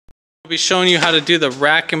I'll be showing you how to do the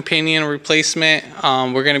rack and pinion replacement.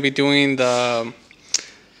 We're going to be doing the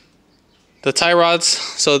tie rods.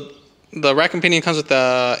 So the rack and pinion comes with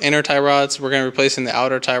the inner tie rods. We're going to be replacing the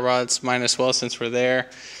outer tie rods, mine as well, since we're there.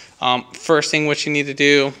 First thing what you need to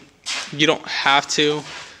do, you don't have to,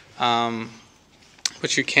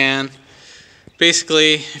 but you can.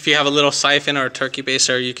 Basically, if you have a little siphon or a turkey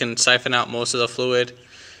baster, you can siphon out most of the fluid.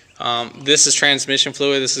 This is transmission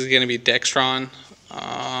fluid. This is going to be Dextron.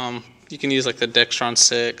 You can use like the Dextron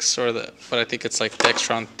 6 or but I think it's like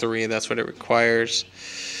Dextron 3. That's what it requires.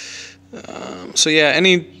 So yeah,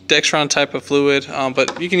 any Dextron type of fluid,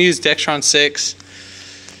 but you can use Dextron 6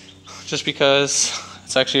 just because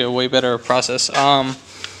it's actually a way better process.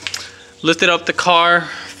 Lifted up the car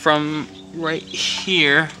from right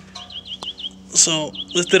here. So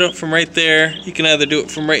lift it up from right there. You can either do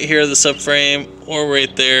it from right here, the subframe, or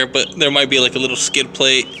right there, but there might be like a little skid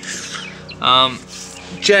plate.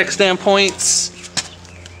 Jack stand points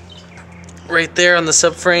right there on the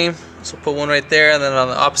subframe. So put one right there, and then on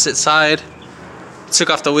the opposite side,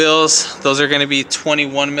 took off the wheels. Those are going to be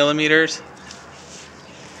 21 millimeters.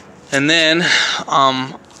 And then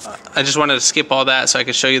I just wanted to skip all that so I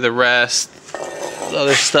could show you the rest. The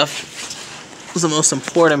other stuff was the most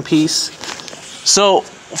important piece. So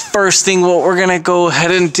first thing, what we're gonna go ahead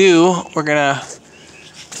and do,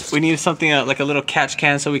 we need something like a little catch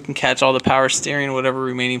can so we can catch all the power steering, whatever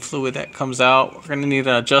remaining fluid that comes out. We're gonna need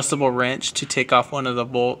an adjustable wrench to take off one of the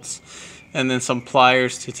bolts, and then some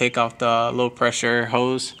pliers to take off the low pressure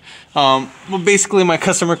hose. Well, basically my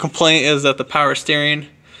customer complaint is that the power steering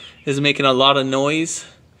is making a lot of noise,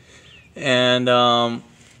 and I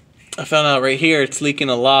found out right here it's leaking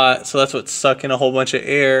a lot, so that's what's sucking a whole bunch of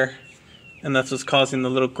air, and that's what's causing the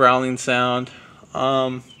little growling sound.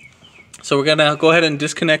 So we're gonna go ahead and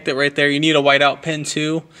disconnect it right there. You need a whiteout pin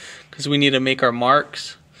too, because we need to make our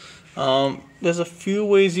marks. There's a few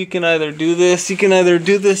ways you can either do this. You can either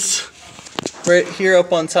do this right here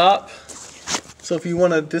up on top. So if you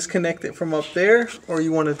want to disconnect it from up there, or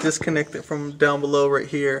you want to disconnect it from down below right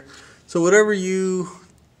here. So whatever you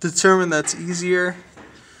determine that's easier,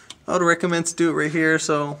 I would recommend to do it right here,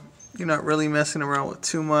 so you're not really messing around with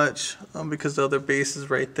too much, because the other base is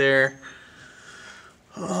right there.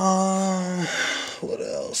 What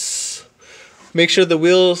else? Make sure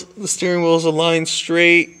the steering wheel's aligned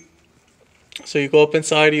straight. So you go up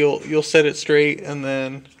inside, you'll set it straight, and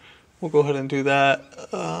then we'll go ahead and do that.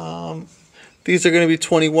 These are going to be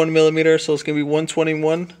 21 millimeters, so it's going to be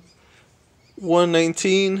 121,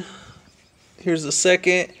 119. Here's the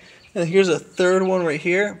second, and here's a third one right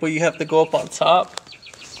here, but you have to go up on top.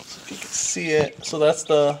 If you can see it, so that's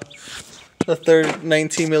the third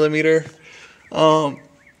 19 millimeter.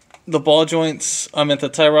 The ball joints, the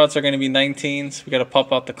tie rods are going to be 19s. We got to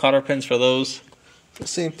pop out the cotter pins for those. The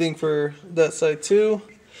same thing for that side too.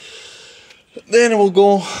 Then we'll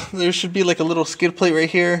go. There should be like a little skid plate right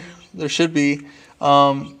here. There should be.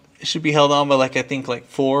 It should be held on by I think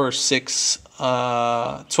 4 or 6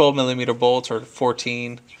 12 millimeter bolts, or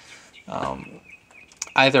 14.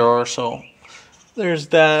 Either or. So there's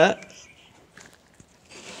that.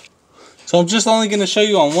 So I'm just only going to show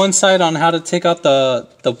you on one side on how to take out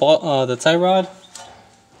the tie rod.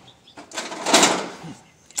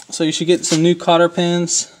 So you should get some new cotter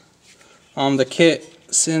pins. The kit,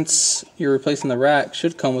 since you're replacing the rack,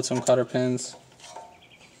 should come with some cotter pins.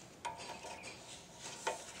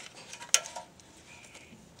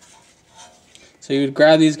 So you would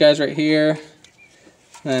grab these guys right here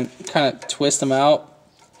and then kind of twist them out.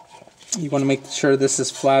 You want to make sure this is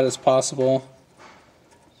flat as possible.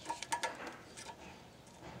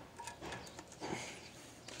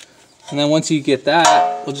 And then once you get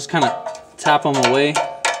that, we'll just kind of tap them away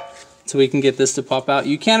so we can get this to pop out.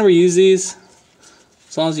 You can reuse these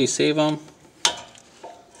as long as you save them.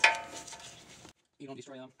 You don't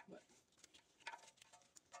destroy them.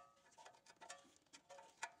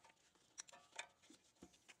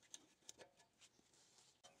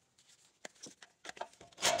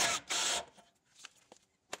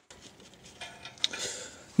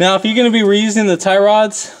 Now, if you're going to be reusing the tie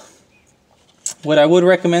rods, what I would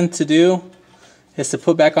recommend to do is to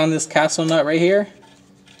put back on this castle nut right here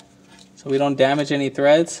so we don't damage any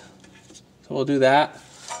threads. So we'll do that.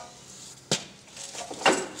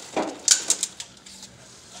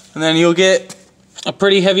 And then you'll get a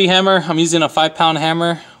pretty heavy hammer. I'm using a 5-pound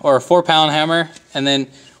hammer or a 4-pound hammer. And then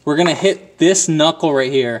we're going to hit this knuckle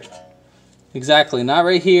right here. Exactly, not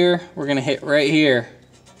right here. We're going to hit right here.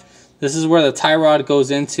 This is where the tie rod goes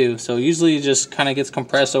into. So usually it just kind of gets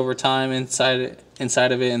compressed over time inside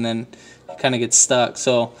of it, and then it kind of gets stuck.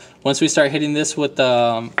 So once we start hitting this with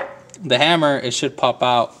the hammer, it should pop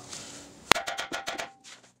out.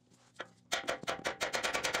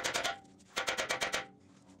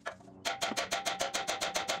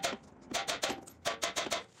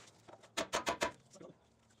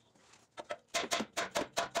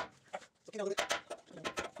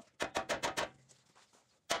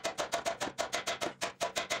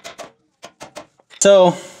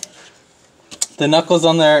 So the knuckles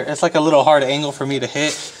on there, it's like a little hard angle for me to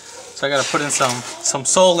hit. So I gotta put in some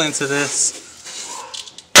soul into this.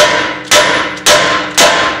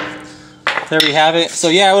 There we have it. So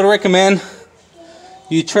yeah, I would recommend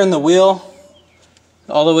you turn the wheel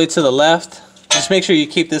all the way to the left. Just make sure you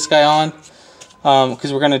keep this guy on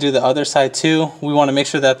because we're gonna do the other side too. We wanna make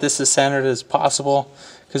sure that this is centered as possible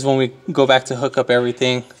because when we go back to hook up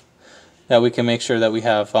everything, that we can make sure that we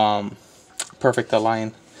have perfect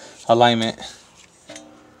alignment.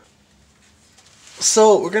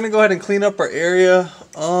 So we're gonna go ahead and clean up our area.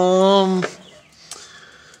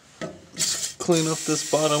 Just clean up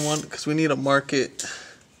this bottom one because we need to mark it.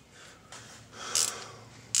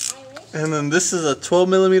 And then this is a 12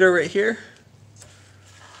 millimeter right here.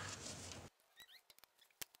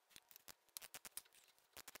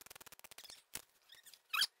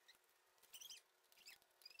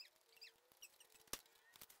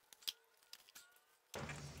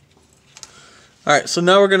 Alright, so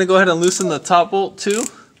now we're going to go ahead and loosen the top bolt too.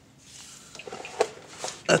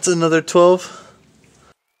 That's another 12.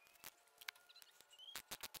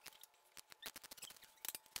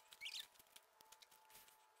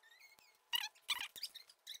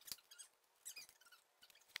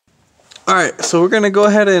 Alright, so we're going to go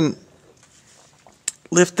ahead and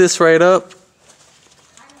lift this right up.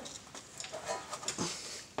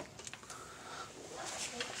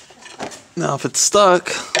 Now if it's stuck,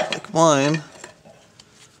 like mine,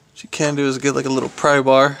 what you can do is get like a little pry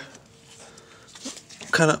bar,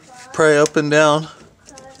 kind of pry up and down.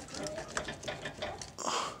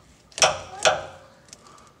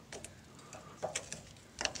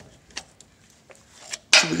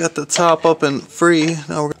 So we got the top up and free.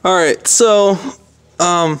 Now we're alright, so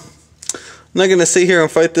I'm not gonna sit here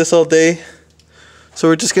and fight this all day. So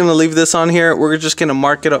we're just gonna leave this on here. We're just gonna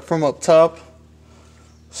mark it up from up top.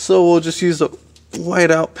 So we'll just use a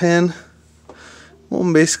whiteout pen.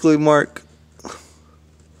 We'll basically mark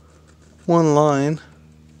one line.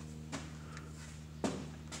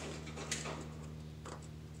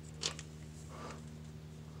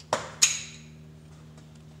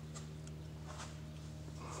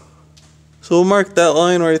 So we'll mark that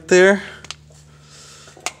line right there.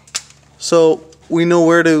 So we know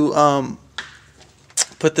where to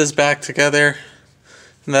put this back together,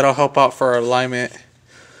 and that'll help out for our alignment.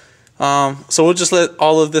 So we'll just let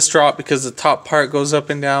all of this drop because the top part goes up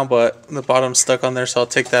and down, but the bottom's stuck on there, so I'll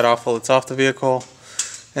take that off while it's off the vehicle,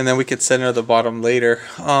 and then we can center the bottom later.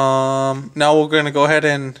 Now we're going to go ahead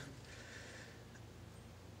and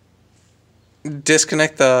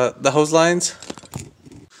disconnect the hose lines.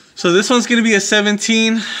 So this one's going to be a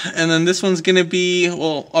 17, and then this one's going to be,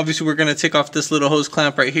 well, obviously we're going to take off this little hose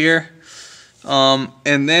clamp right here,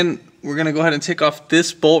 and then we're going to go ahead and take off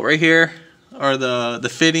this bolt right here, or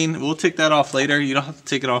the fitting. We'll take that off later. You don't have to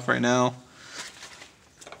take it off right now.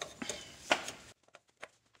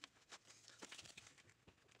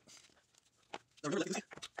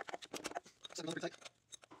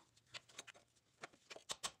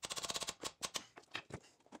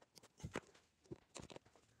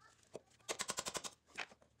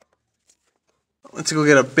 Let's go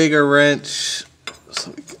get a bigger wrench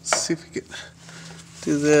so we can see if we can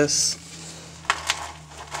do this.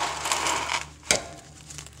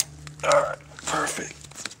 Alright, perfect.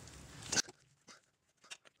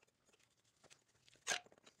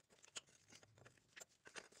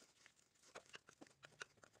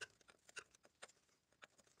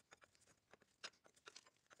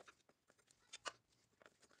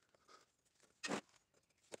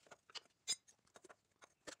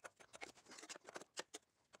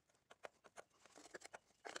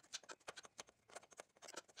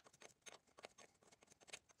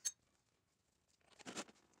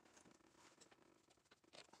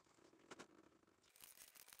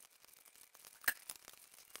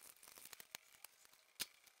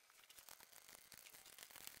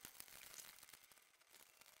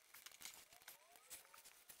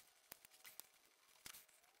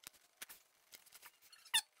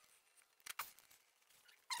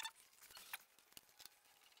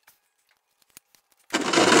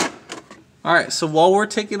 Alright, so while we're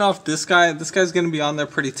taking off this guy's going to be on there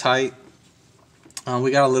pretty tight. We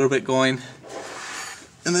got a little bit going.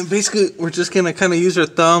 And then basically we're just going to kind of use our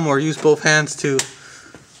thumb or use both hands to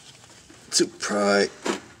pry.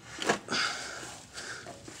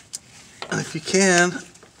 And if you can,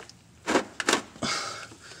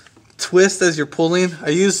 twist as you're pulling. I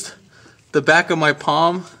used the back of my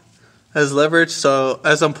palm as leverage, so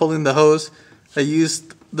as I'm pulling the hose, I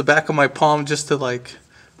used the back of my palm just to like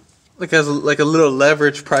like as like a little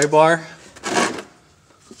leverage pry bar.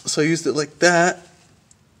 So I used it like that.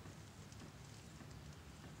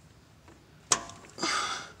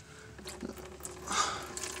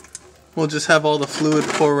 We'll just have all the fluid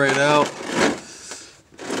pour right out.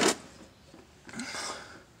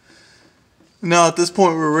 Now at this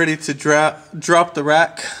point we're ready to drop the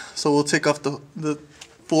rack. So we'll take off the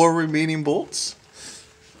 4 remaining bolts.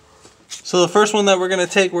 So the first one that we're going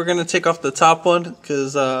to take off the top one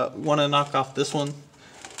because I want to knock off this one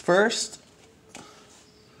first.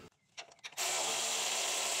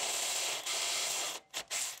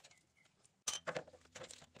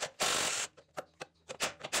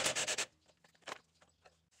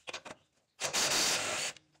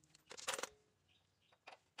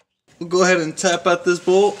 We'll go ahead and tap out this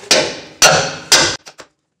bolt.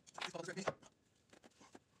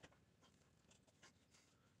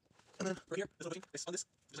 And then right here, this little thing, based on this,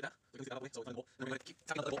 just like that. We're going to get out of the way, so we're going to bolt. And then we're going to keep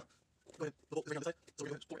tapping out the bolt. Go ahead, the bolt is right on this side, so we're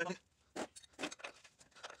going to pull right on it.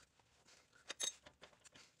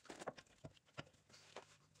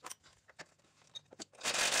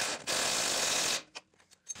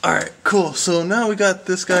 Alright, cool. So now we got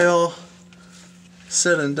this guy all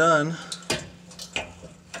said and done.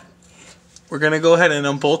 We're going to go ahead and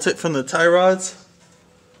unbolt it from the tie rods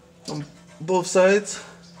on both sides.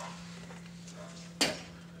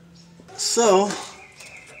 So,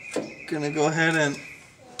 going to go ahead and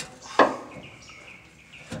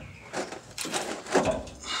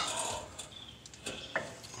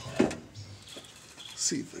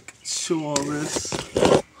see if I can show all this.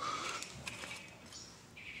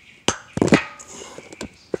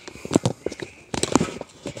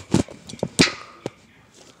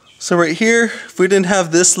 So right here, if we didn't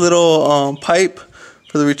have this little pipe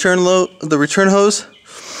for the return hose,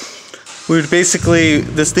 we would basically,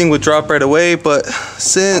 this thing would drop right away. But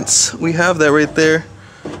since we have that right there,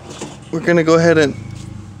 we're gonna go ahead and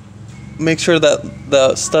make sure that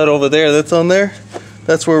the stud over there that's on there,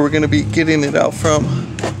 that's where we're gonna be getting it out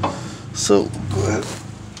from. So go ahead.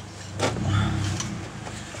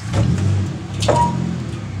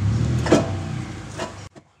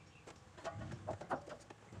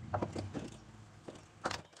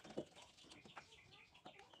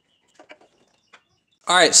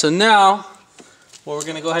 Alright, so now what we're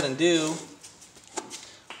going to go ahead and do,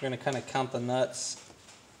 we're going to kind of count the nuts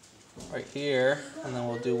right here, and then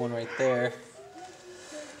we'll do one right there.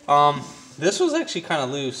 This was actually kind of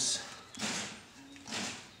loose.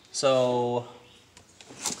 So,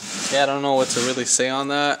 yeah, I don't know what to really say on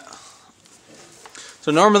that.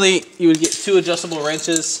 So normally you would get 2 adjustable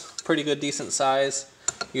wrenches, pretty good, decent size.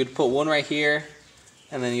 You would put one right here,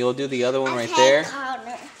 and then you'll do the other one right there,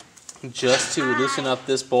 just to loosen up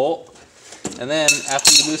this bolt. And then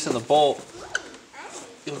after you loosen the bolt,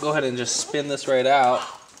 you'll go ahead and just spin this right out.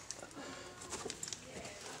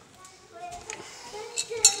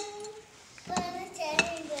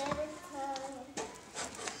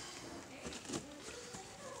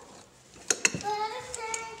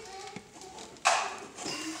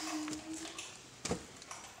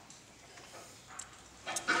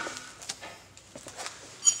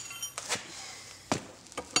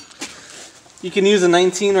 You can use a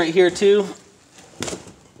 19 right here too,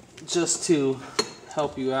 just to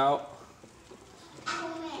help you out.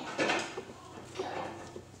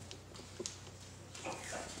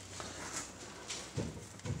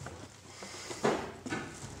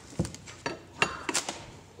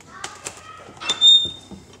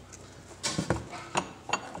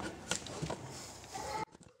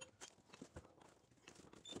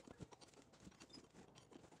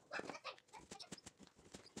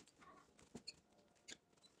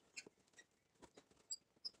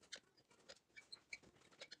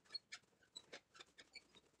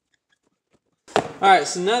 Alright,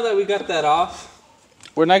 so now that we got that off,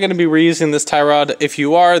 we're not going to be reusing this tie rod. If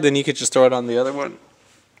you are, then you could just throw it on the other one.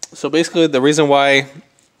 So basically the reason why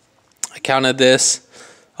I counted this,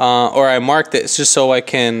 or I marked it, is just so I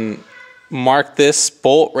can mark this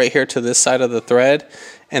bolt right here to this side of the thread,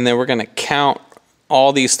 and then we're going to count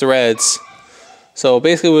all these threads. So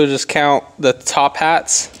basically we'll just count the top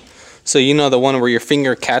hats. So you know the one where your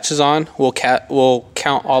finger catches on, we'll count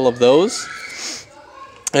all of those.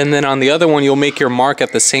 And then on the other one, you'll make your mark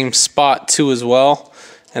at the same spot too as well.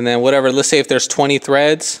 And then whatever, let's say if there's 20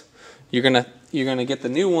 threads, you're gonna get the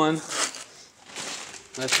new one.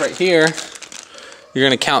 That's right here. You're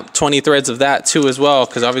gonna count 20 threads of that too as well,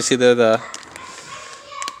 because obviously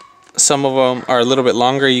some of them are a little bit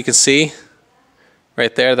longer. You can see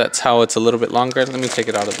right there. That's how it's a little bit longer. Let me take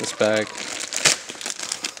it out of this bag.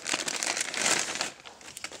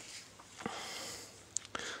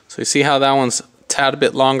 So you see how that one's tad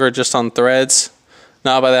bit longer just on threads,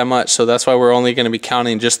 not by that much. So that's why we're only going to be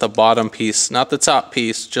counting just the bottom piece, not the top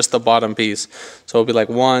piece, just the bottom piece. So it'll be like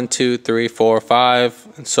 1, 2, 3, 4, 5,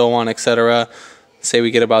 and so on, etc. Say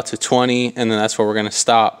we get about to 20, and then that's where we're going to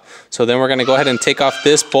stop. So then we're going to go ahead and take off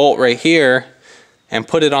this bolt right here and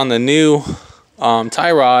put it on the new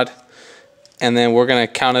tie rod, and then we're going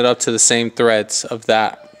to count it up to the same threads of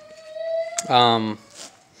that.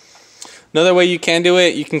 Another way you can do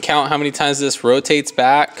it, you can count how many times this rotates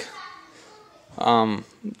back.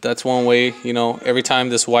 That's one way, you know, every time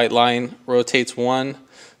this white line rotates one,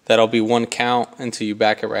 that'll be one count until you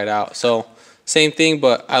back it right out. So same thing,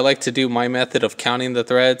 but I like to do my method of counting the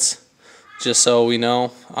threads, just so we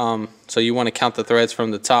know. So you want to count the threads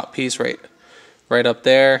from the top piece right up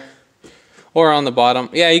there, or on the bottom.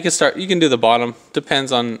 Yeah, you can do the bottom,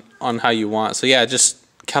 depends on how you want. So yeah, just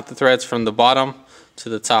count the threads from the bottom to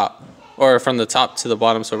the top, or from the top to the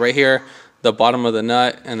bottom. So right here, the bottom of the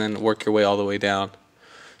nut, and then work your way all the way down.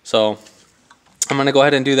 So I'm gonna go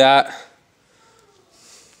ahead and do that.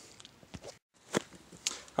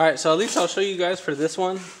 Alright, so at least I'll show you guys for this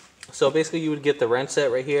one. So basically you would get the wrench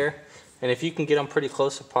set right here, and if you can get them pretty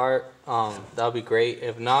close apart, that would be great.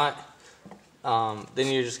 If not, then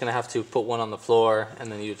you're just gonna have to put one on the floor,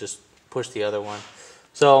 and then you just push the other one.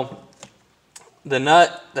 So the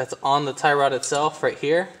nut that's on the tie rod itself right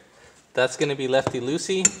here, that's gonna be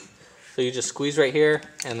lefty-loosey. So you just squeeze right here,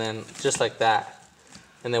 and then just like that.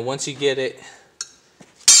 And then once you get it,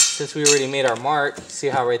 since we already made our mark, see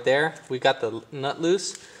how right there, we got the nut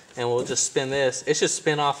loose, and we'll just spin this. It should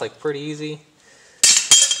spin off like pretty easy,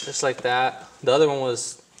 just like that. The other one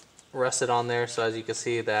was rusted on there, so as you can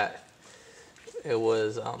see that it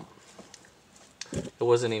wasn't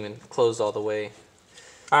even closed all the way.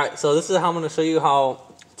 Alright, so this is how I'm going to show you how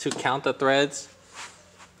to count the threads.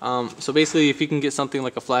 So basically, if you can get something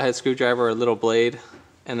like a flathead screwdriver or a little blade,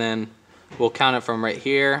 and then we'll count it from right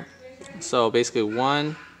here. So basically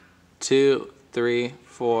 1, 2, 3,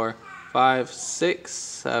 4, 5, 6,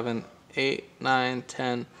 7, 8, 9,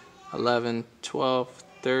 10, 11, 12,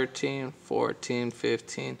 13, 14,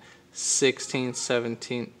 15, 16,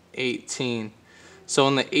 17, 18. So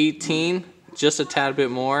in the 18, just a tad bit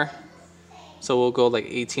more. So we'll go like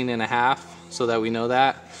 18 and a half, so that we know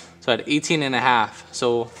that. So at 18 and a half.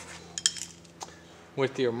 So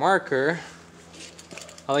with your marker,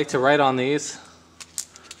 I like to write on these,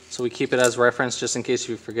 so we keep it as reference just in case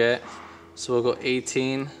you forget. So we'll go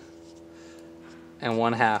 18 and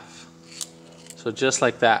 1/2. So just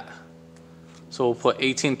like that. So we'll put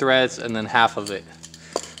 18 threads and then half of it.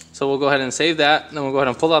 So we'll go ahead and save that. Then we'll go ahead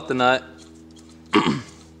and pull out the nut.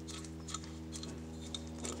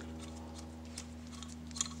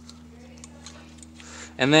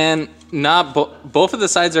 And then both of the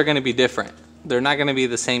sides are going to be different. They're not going to be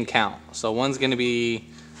the same count. So one's going to be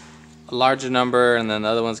a larger number, and then the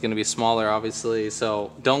other one's going to be smaller, obviously.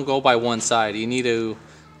 So don't go by one side. You need to,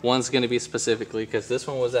 one's going to be specifically, because this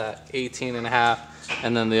one was at 18 and a half,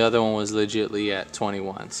 and then the other one was legitly at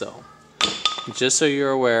 21. So just so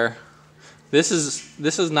you're aware, this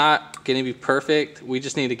is not going to be perfect. We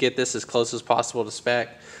just need to get this as close as possible to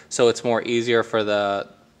spec, so it's more easier for the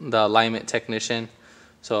alignment technician.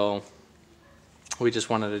 So we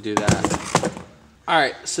just wanted to do that.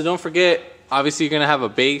 Alright, so don't forget, obviously you're going to have a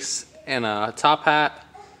base and a top hat.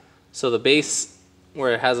 So the base,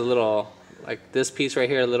 where it has a little, like this piece right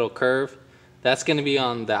here, a little curve, that's going to be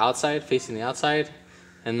on the outside, facing the outside.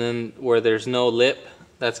 And then where there's no lip,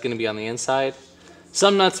 that's going to be on the inside.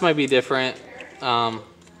 Some nuts might be different. I'm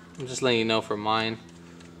just letting you know for mine.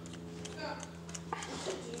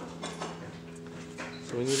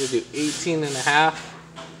 So we need to do 18 and a half.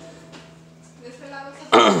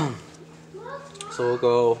 So we'll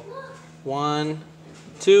go 1,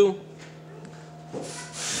 2,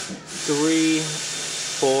 3,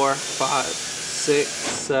 4, 5, 6,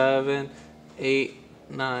 7, 8,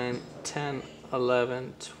 9, 10,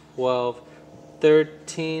 11, 12,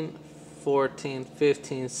 13, 14,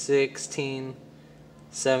 15, 16,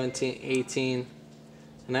 17, 18,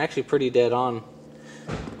 and actually pretty dead on.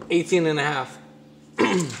 18 and a half.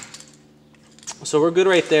 So we're good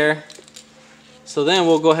right there. So then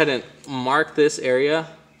we'll go ahead and mark this area,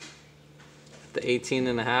 the 18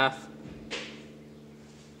 and a half.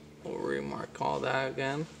 We'll remark all that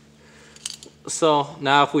again. So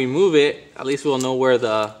now if we move it, at least we'll know where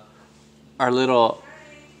our little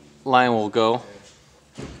line will go.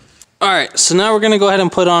 Alright, so now we're going to go ahead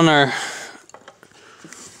and put on our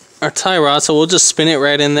tie rod. So we'll just spin it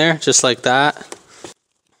right in there, just like that.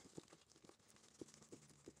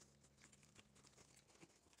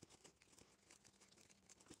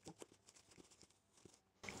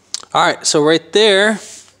 All right, so right there,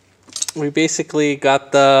 we basically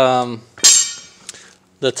got the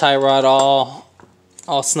tie rod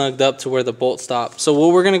all snugged up to where the bolt stops. So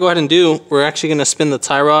what we're gonna go ahead and do, we're actually gonna spin the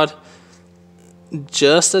tie rod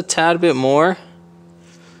just a tad bit more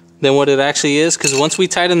than what it actually is, because once we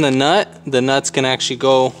tighten the nut's gonna actually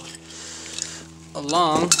go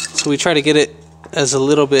along. So we try to get it as a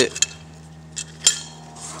little bit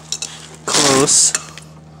close.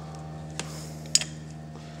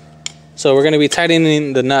 So we're going to be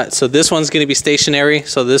tightening the nut. So this one's going to be stationary.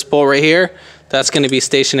 So this bolt right here, that's going to be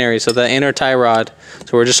stationary. So the inner tie rod.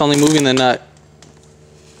 So we're just only moving the nut.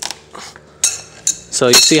 So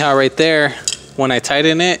you see how right there, when I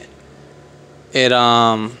tighten it,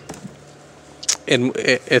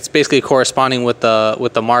 it's basically corresponding with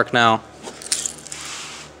the mark now.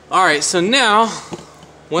 All right. So now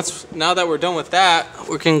that we're done with that,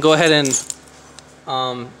 we can go ahead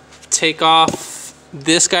and take off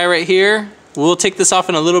this guy right here. We'll take this off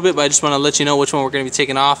in a little bit, but I just want to let you know which one we're going to be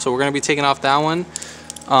taking off. So we're going to be taking off that one.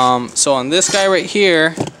 So on this guy right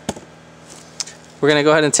here, we're going to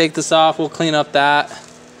go ahead and take this off. We'll clean up that.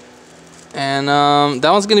 And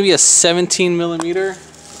that one's going to be a 17 millimeter.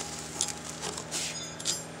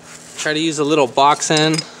 Try to use a little box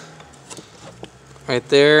end right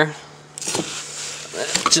there.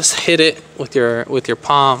 Just hit it with your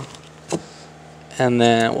palm. And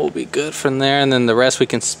then we'll be good from there, and then the rest we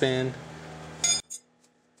can spin.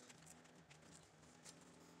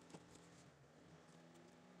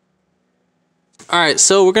 Alright,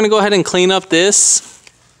 so we're going to go ahead and clean up this.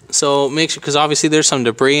 So make sure, because obviously there's some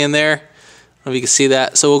debris in there. I don't know if you can see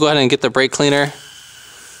that. So we'll go ahead and get the brake cleaner.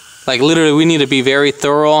 Like literally we need to be very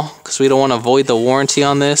thorough, because we don't want to void the warranty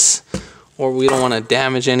on this, or we don't want to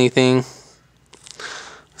damage anything.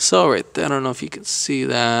 So right there, I don't know if you can see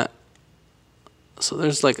that. So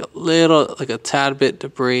there's like a tad bit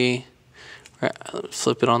debris. Right,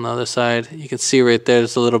 flip it on the other side. You can see right there,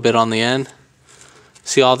 there's a little bit on the end.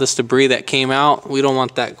 See all this debris that came out? We don't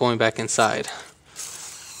want that going back inside.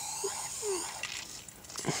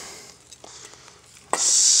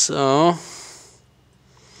 So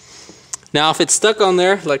now if it's stuck on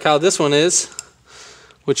there, like how this one is,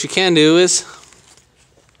 what you can do is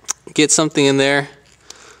get something in there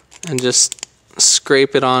and just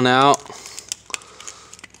scrape it on out.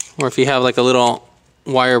 Or if you have like a little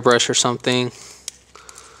wire brush or something,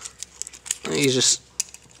 you just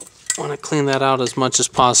want to clean that out as much as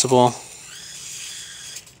possible.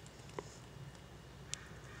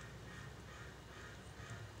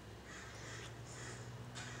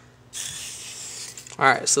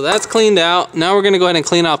 Alright, so that's cleaned out. Now we're going to go ahead and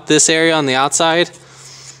clean up this area on the outside,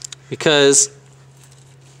 because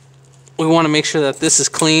we want to make sure that this is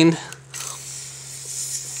cleaned.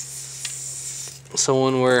 So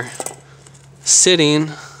when we're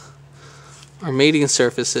sitting our mating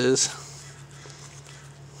surfaces,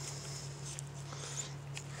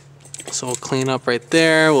 so we'll clean up right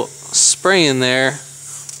there, we'll spray in there.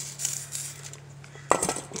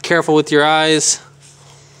 Be careful with your eyes.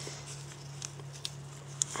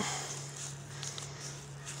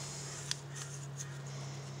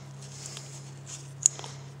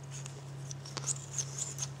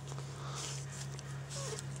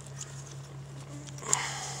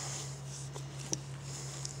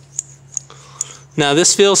 Now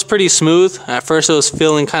this feels pretty smooth. At first it was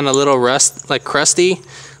feeling kind of a little crusty,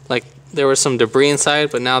 like there was some debris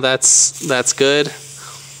inside, but now that's good.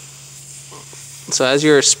 So as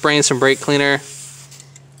you're spraying some brake cleaner,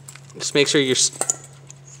 just make sure you're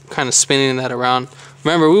kind of spinning that around.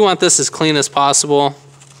 Remember, we want this as clean as possible.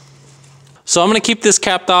 So I'm going to keep this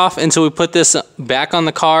capped off until we put this back on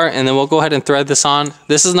the car, and then we'll go ahead and thread this on.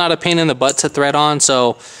 This is not a pain in the butt to thread on,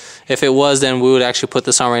 so if it was, then we would actually put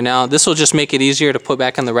this on right now. This will just make it easier to put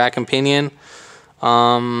back in the rack and pinion.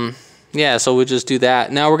 Yeah, so we'll just do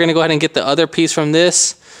that. Now we're going to go ahead and get the other piece from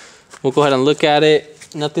this. We'll go ahead and look at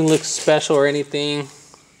it. Nothing looks special or anything.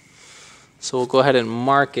 So we'll go ahead and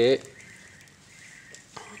mark it.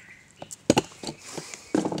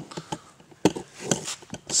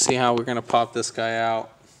 See how we're going to pop this guy out.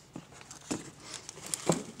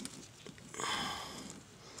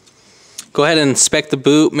 Go ahead and inspect the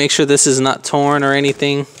boot. Make sure this is not torn or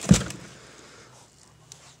anything.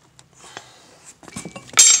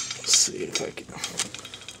 Let's see if I can.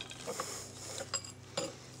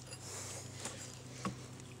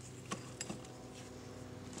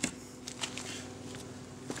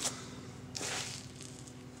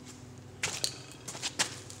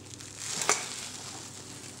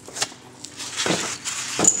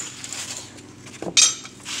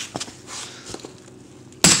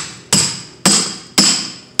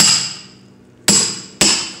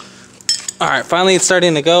 Alright, finally it's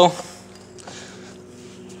starting to go.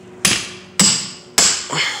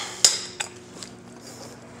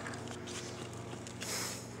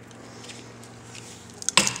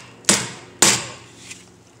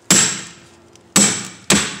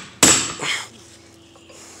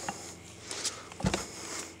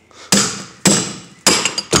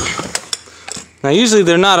 Now usually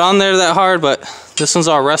they're not on there that hard, but this one's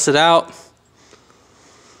all rusted out.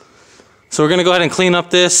 So we're gonna go ahead and clean up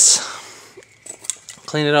this.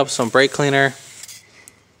 Clean it up with some brake cleaner.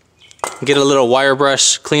 Get a little wire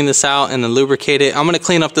brush, clean this out, and then lubricate it. I'm gonna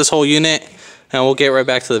clean up this whole unit and we'll get right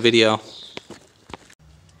back to the video.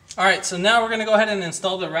 Alright, so now we're gonna go ahead and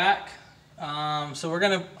install the rack. I'm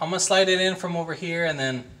gonna slide it in from over here and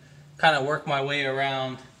then kind of work my way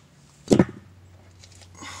around.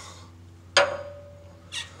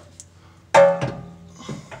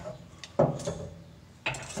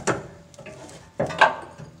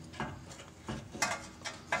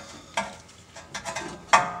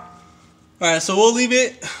 Alright, so we'll leave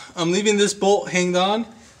it. I'm leaving this bolt hanged on,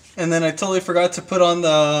 and then I totally forgot to put on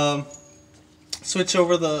the switch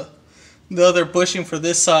over the other bushing for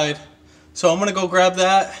this side. So I'm gonna go grab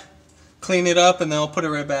that, clean it up, and then I'll put it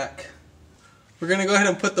right back. We're gonna go ahead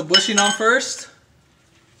and put the bushing on first.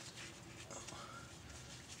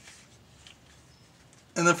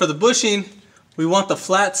 And then for the bushing, we want the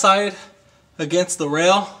flat side against the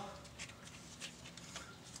rail.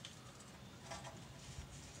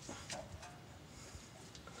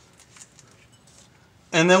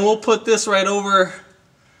 And then we'll put this right over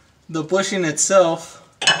the bushing itself.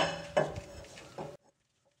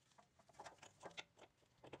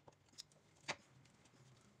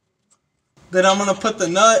 Then I'm going to put the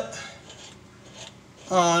nut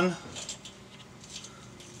on.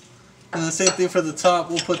 And the same thing for the top,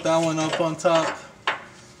 we'll put that one up on top.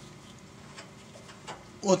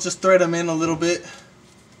 We'll just thread them in a little bit.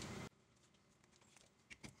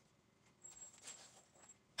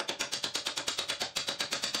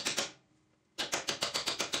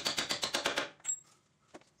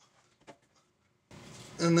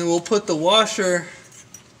 And then we'll put the washer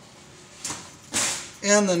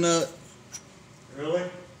and the nut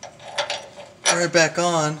right back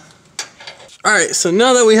on. Alright, so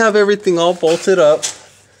now that we have everything all bolted up,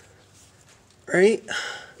 right,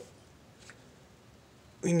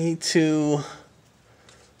 we need to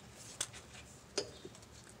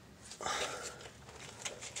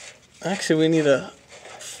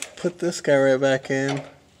put this guy right back in.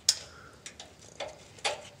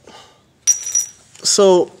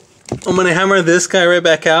 So I'm going to hammer this guy right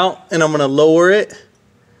back out, and I'm going to lower it.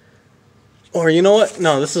 Or you know what?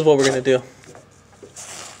 No, this is what we're going to do.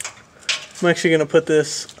 I'm actually going to put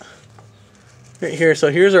this right here. So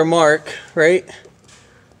here's our mark, right?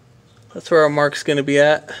 That's where our mark's going to be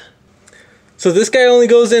at. So this guy only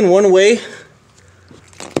goes in one way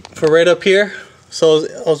for right up here. So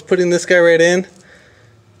I was putting this guy right in,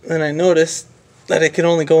 and I noticed that it can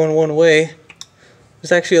only go in one way.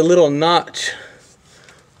 There's actually a little notch.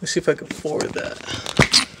 Let's see if I can forward that.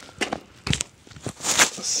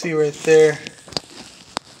 Let's see right there.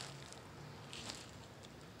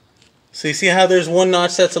 So you see how there's one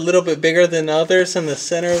notch that's a little bit bigger than others in the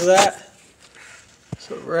center of that?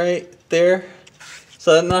 So right there.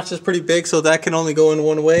 So that notch is pretty big, so that can only go in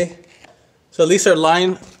one way. So at least our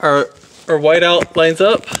line, our whiteout lines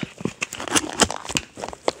up.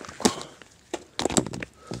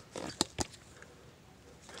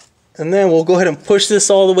 And then we'll go ahead and push this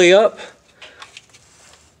all the way up.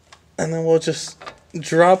 And then we'll just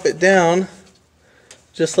drop it down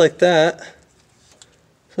just like that.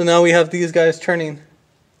 So now we have these guys turning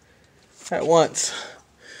at once.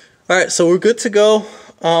 Alright, so we're good to go.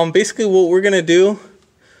 Basically what we're going to do,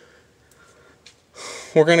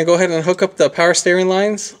 we're going to go ahead and hook up the power steering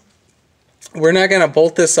lines. We're not going to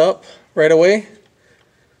bolt this up right away.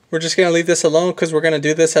 We're just going to leave this alone because we're going to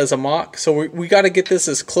do this as a mock. So we got to get this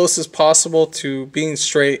as close as possible to being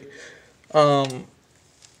straight. Like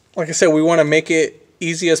I said, we want to make it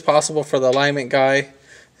easy as possible for the alignment guy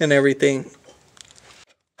and everything.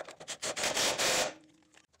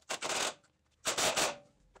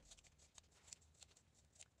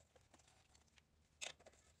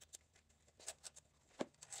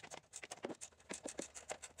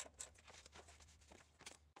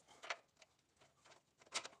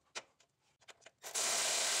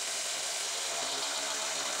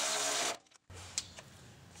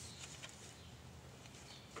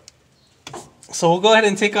 So we'll go ahead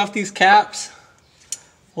and take off these caps.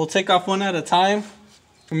 We'll take off one at a time.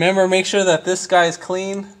 Remember, make sure that this guy is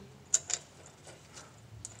clean.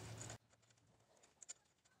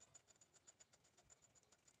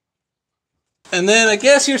 And then I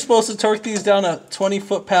guess you're supposed to torque these down to 20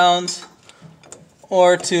 foot-pounds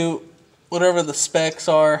or to whatever the specs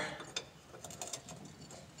are.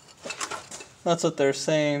 That's what they're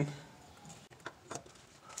saying.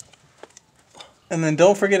 And then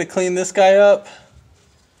don't forget to clean this guy up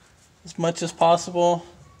as much as possible.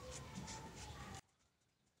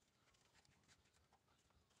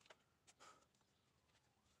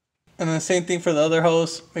 And then same thing for the other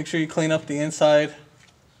hose. Make sure you clean up the inside.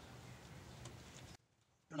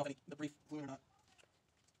 I don't know if any debris flew or not.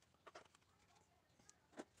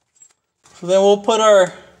 So then we'll put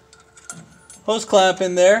our hose clamp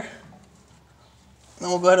in there. Then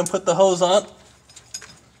we'll go ahead and put the hose on.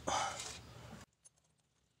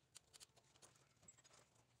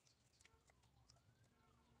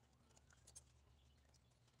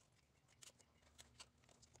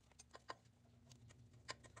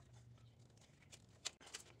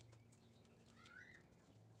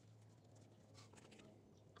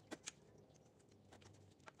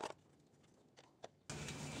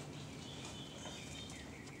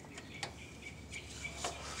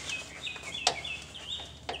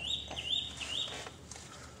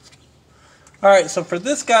 Alright, so for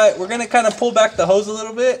this guy, we're going to kind of pull back the hose a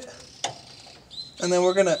little bit. And then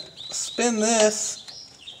we're going to spin this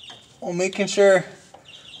while making sure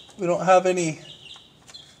we don't have any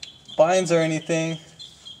binds or anything.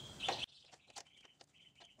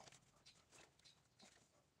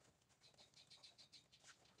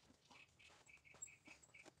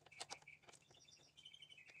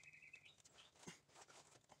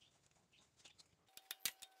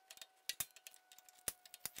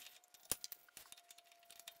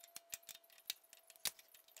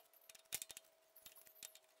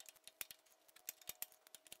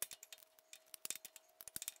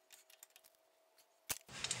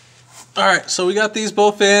 Alright, so we got these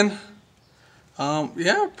both in.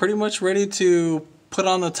 Yeah, pretty much ready to put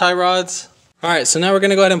on the tie rods. Alright, so now we're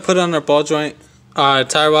going to go ahead and put on our ball joint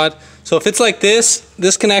tie rod. So if it's like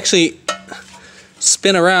this can actually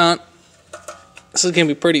spin around. This is going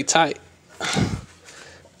to be pretty tight.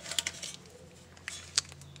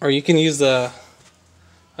 Or you can use the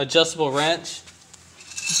adjustable wrench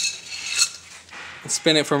and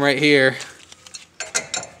spin it from right here.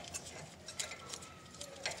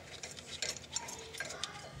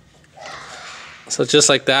 So just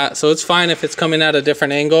like that. So it's fine if it's coming at a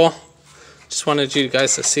different angle. Just wanted you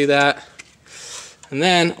guys to see that. And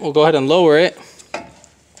then we'll go ahead and lower it.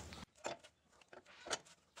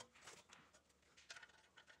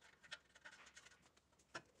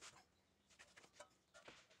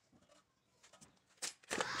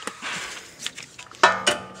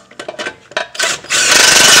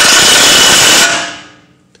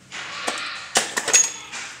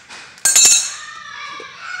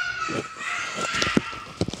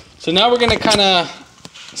 So now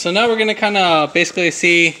we're gonna kind of basically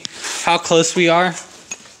see how close we are.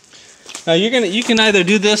 Now you can either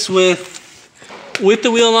do this with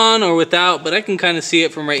the wheel on or without, but I can kind of see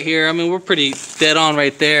it from right here. I mean, we're pretty dead on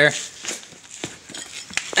right there.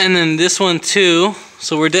 And then this one too.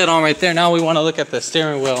 So we're dead on right there. Now we want to look at the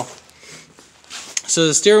steering wheel. So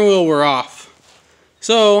the steering wheel, we're off.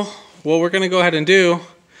 So what we're gonna go ahead and do,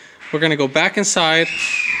 we're gonna go back inside.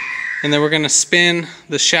 And then we're gonna spin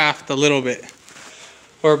the shaft a little bit,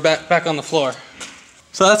 or back on the floor.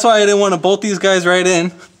 So that's why I didn't want to bolt these guys right in.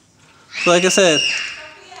 So like I said,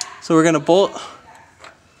 so we're gonna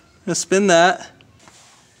spin that.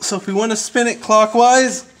 So if we want to spin it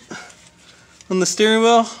clockwise on the steering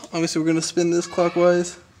wheel, obviously we're gonna spin this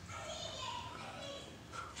clockwise.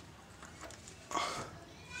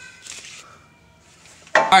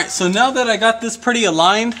 All right, so now that I got this pretty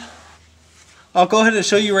aligned, I'll go ahead and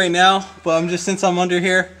show you right now, but since I'm under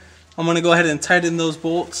here, I'm gonna go ahead and tighten those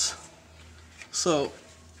bolts. So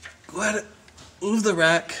go ahead and move the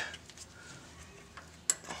rack.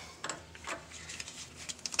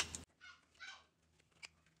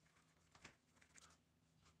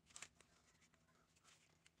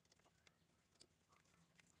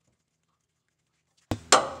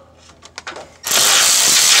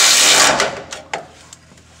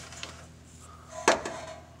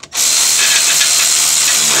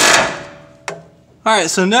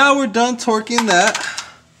 Alright, so now we're done torquing that.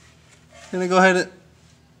 I'm gonna go ahead and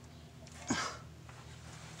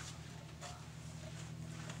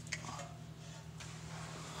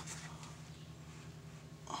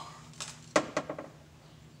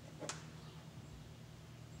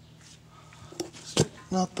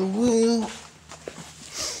not the wheel.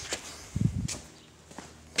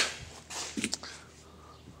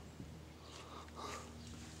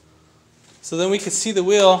 So then we can see the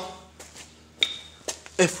wheel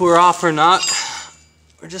if we're off or not.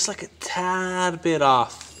 just like a tad bit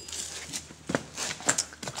off.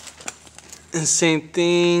 And same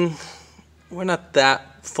thing, we're not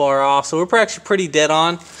that far off, so we're actually pretty dead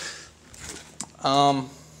on.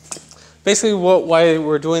 Basically why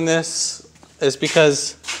we're doing this is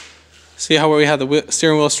because, see how we have the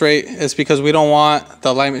steering wheel straight? It's because we don't want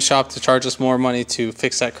the alignment shop to charge us more money to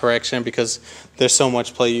fix that correction, because there's so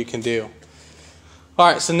much play you can do. All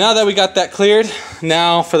right, so now that we got that cleared,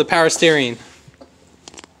 now for the power steering.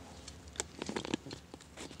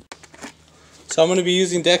 So I'm going to be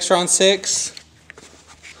using Dextron 6.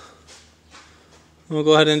 We'll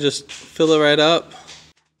go ahead and just fill it right up.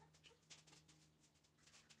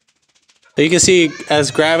 So you can see as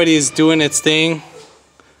gravity is doing its thing,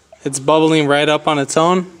 it's bubbling right up on its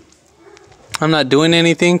own. I'm not doing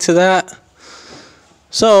anything to that.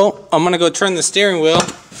 So I'm going to go turn the steering wheel.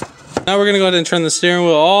 Now we're going to go ahead and turn the steering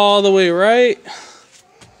wheel all the way right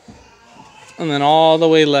and then all the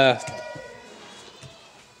way left.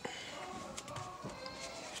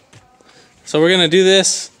 So we're going to do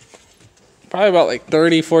this probably about like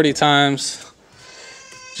 30-40 times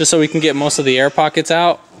just so we can get most of the air pockets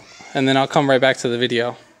out, and then I'll come right back to the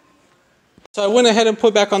video. So I went ahead and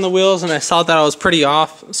put back on the wheels, and I saw that I was pretty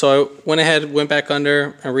off, so I went ahead, went back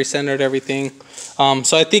under and recentered everything.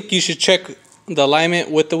 So I think you should check the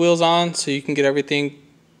alignment with the wheels on so you can get everything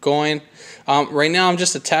going. Right now I'm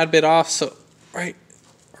just a tad bit off, so right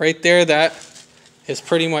there, that is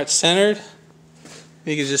pretty much centered.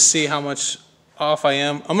 You can just see how much off I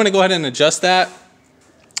am. I'm going to go ahead and adjust that,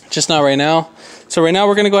 just not right now. So right now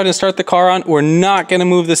we're going to go ahead and start the car on. We're not going to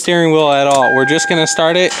move the steering wheel at all. We're just going to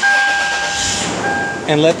start it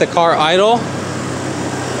and let the car idle.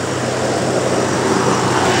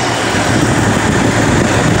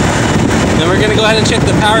 Then we're going to go ahead and check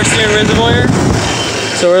the power steering reservoir.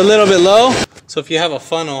 So we're a little bit low. So if you have a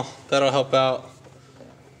funnel, that'll help out,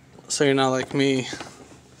 so you're not like me.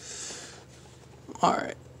 All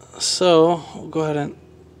right, so we'll go ahead and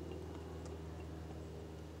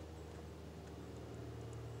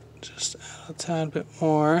just add a tad bit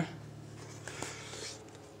more.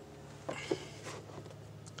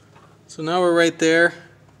 So now we're right there.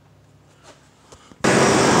 All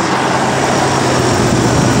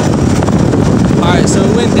right, so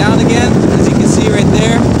it went down again, as you can see right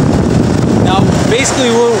there. Now,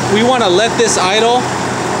 basically, we want to let this idle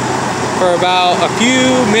for about a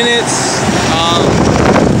few minutes.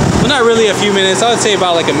 Well, not really a few minutes, I would say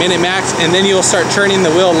about like a minute max, and then you'll start turning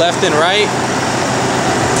the wheel left and right.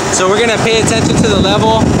 So we're gonna pay attention to the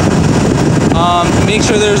level, make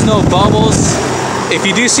sure there's no bubbles. If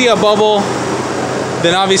you do see a bubble,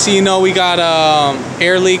 then obviously you know we got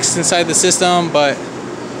air leaks inside the system. But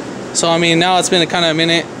so I mean, now it's been kind of a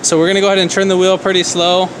minute, so we're gonna go ahead and turn the wheel pretty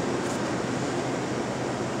slow.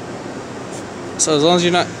 So as long as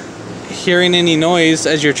you're not hearing any noise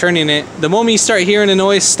as you're turning it, the moment you start hearing a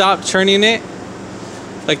noise, stop turning it,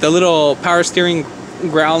 like the little power steering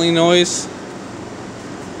growling noise,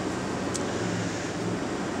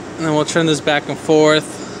 and then we'll turn this back and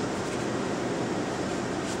forth.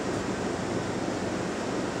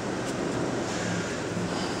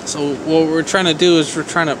 So what we're trying to do is we're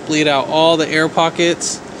trying to bleed out all the air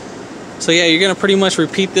pockets. So yeah, you're gonna pretty much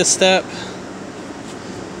repeat this step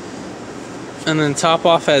and then top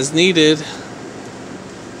off as needed.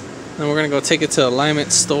 Then we're gonna go take it to the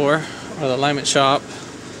alignment store or the alignment shop.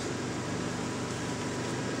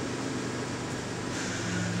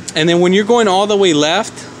 And then when you're going all the way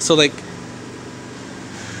left, so like,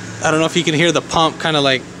 I don't know if you can hear the pump kind of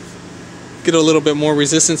like get a little bit more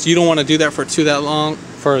resistance. You don't want to do that for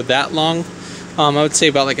that long. I would say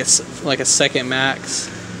about like a second max,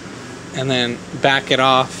 and then back it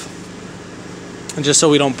off. And just so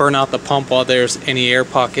we don't burn out the pump while there's any air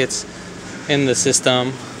pockets in the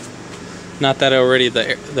system. Not that already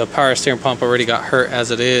the power steering pump already got hurt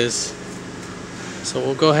as it is. So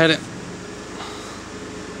we'll go ahead and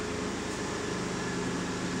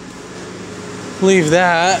leave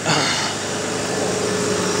that.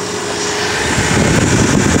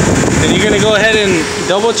 Then you're gonna go ahead and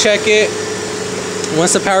double check it.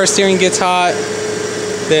 Once the power steering gets hot,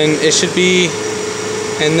 then it should be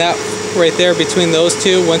in that right there between those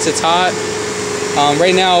two once it's hot.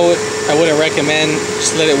 Right now I wouldn't recommend,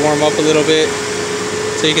 just let it warm up a little bit.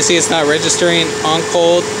 So you can see it's not registering on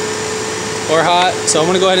cold or hot. So I'm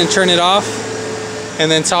gonna go ahead and turn it off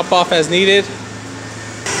and then top off as needed.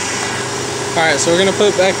 All right, so we're gonna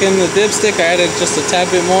put back in the dipstick. I added just a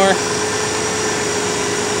tad bit more.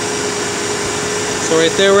 So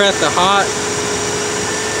right there we're at the hot.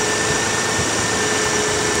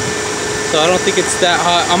 So I don't think it's that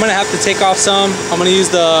hot. I'm gonna have to take off some. I'm gonna use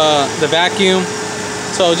the vacuum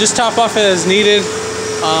So just top off it as needed,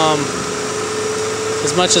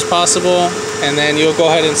 as much as possible, and then you'll go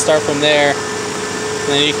ahead and start from there. And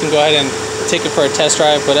then you can go ahead and take it for a test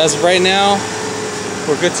drive. But as of right now,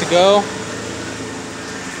 we're good to go.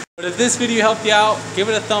 But if this video helped you out, give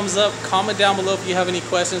it a thumbs up, comment down below if you have any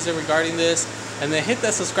questions regarding this, and then hit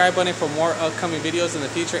that subscribe button for more upcoming videos in the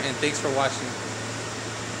future. And thanks for watching.